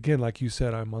 they again, like you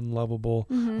said, I'm unlovable.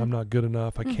 I'm not good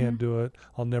enough. I can't do it.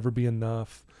 I'll never be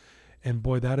enough. And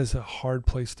boy, that is a hard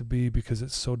place to be, because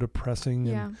it's so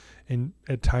depressing and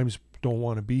at times don't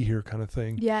want to be here kind of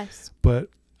thing. Yes. But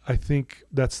I think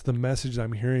that's the message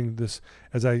I'm hearing this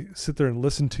as I sit there and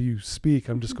listen to you speak.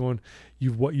 I'm just going,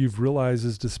 what you've realized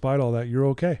is, despite all that, you're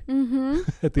okay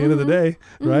at the end of the day,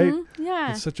 right?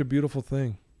 Yeah. It's such a beautiful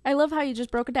thing. I love how you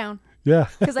just broke it down. Yeah.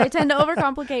 Because I tend to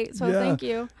overcomplicate. So thank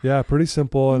you. Yeah. Pretty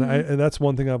simple. And that's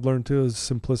one thing I've learned too, is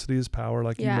simplicity is power,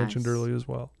 like you mentioned earlier as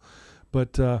well.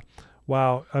 But,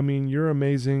 wow. I mean, you're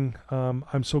amazing.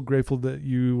 I'm so grateful that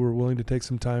you were willing to take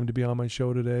some time to be on my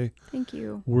show today. Thank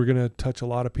you. We're going to touch a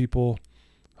lot of people,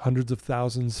 hundreds of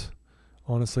thousands.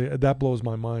 Honestly, that blows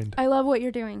my mind. I love what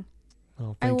you're doing.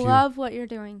 Oh, thank you. I love what you're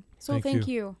doing. So thank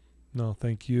you. No,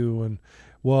 thank you. And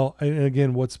well, and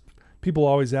again, people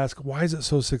always ask, why is it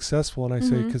so successful? And I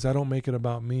say, because I don't make it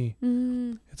about me.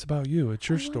 It's about you. It's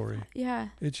your story. That. Yeah.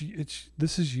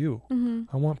 This is you.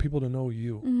 I want people to know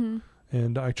you.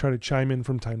 And I try to chime in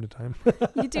from time to time.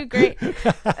 You do great.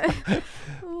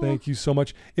 Thank you so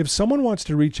much. If someone wants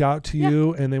to reach out to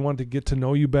you and they want to get to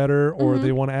know you better, or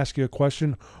they want to ask you a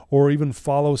question, or even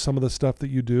follow some of the stuff that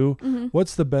you do,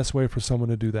 what's the best way for someone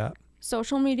to do that?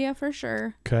 Social media for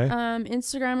sure. Okay.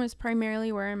 Instagram is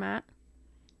primarily where I'm at.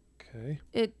 Okay.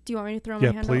 Do you want me to throw my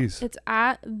handle? Yeah, please. It's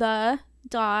at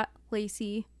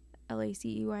the.Lacey,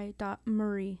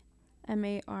 Lacey.Marie,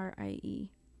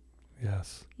 Marie.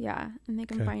 Yes. Yeah, and they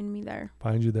can find me there.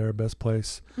 Find you there, best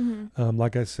place.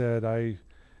 Like I said, I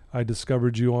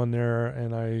discovered you on there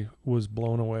and I was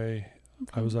blown away.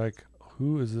 Okay. I was like,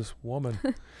 who is this woman?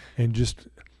 And just,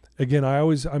 again,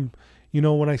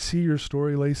 when I see your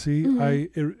story, Lacey,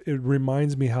 it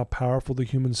reminds me how powerful the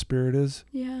human spirit is.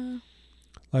 Yeah.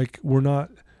 Like we're not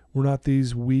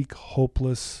these weak,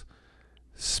 hopeless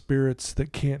spirits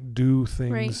that can't do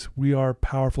things. Right. We are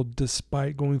powerful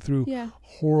despite going through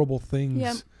horrible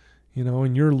things,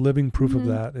 and you're living proof of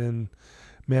that. And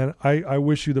man, I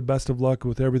wish you the best of luck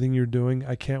with everything you're doing.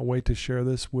 I can't wait to share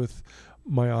this with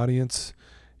my audience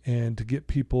and to get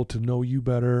people to know you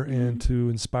better and to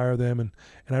inspire them. And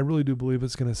I really do believe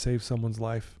it's going to save someone's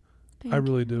life. I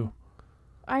really do.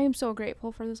 I am so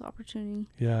grateful for this opportunity.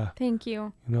 Yeah. Thank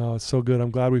you. It's so good.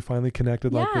 I'm glad we finally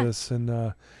connected like this.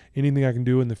 And anything I can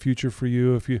do in the future for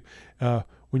you, if you,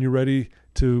 when you're ready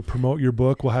to promote your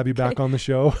book, we'll have you back on the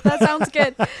show. That sounds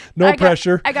good. No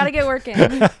pressure. I got to get working.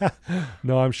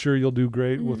 No, I'm sure you'll do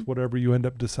great with whatever you end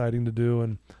up deciding to do.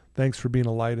 And thanks for being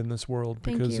a light in this world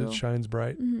because it shines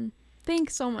bright.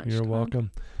 Thanks so much. You're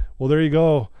welcome. Well, there you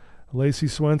go. Lacey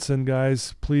Swenson,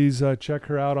 guys. Please check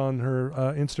her out on her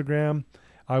Instagram.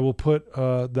 I will put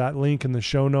that link in the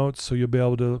show notes, so you'll be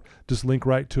able to just link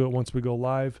right to it once we go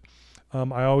live.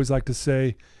 I always like to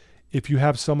say, if you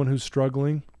have someone who's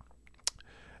struggling,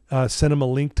 send them a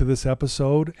link to this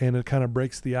episode, and it kind of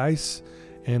breaks the ice,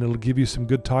 and it'll give you some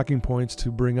good talking points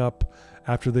to bring up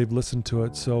after they've listened to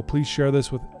it. So please share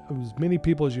this with as many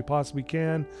people as you possibly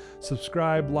can.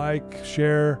 Subscribe, like,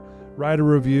 share, write a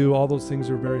review. All those things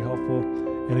are very helpful.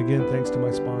 And again, thanks to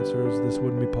my sponsors. This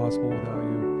wouldn't be possible without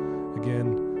you.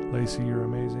 Again, Lacey, you're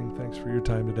amazing. Thanks for your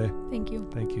time today. Thank you.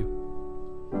 Thank you.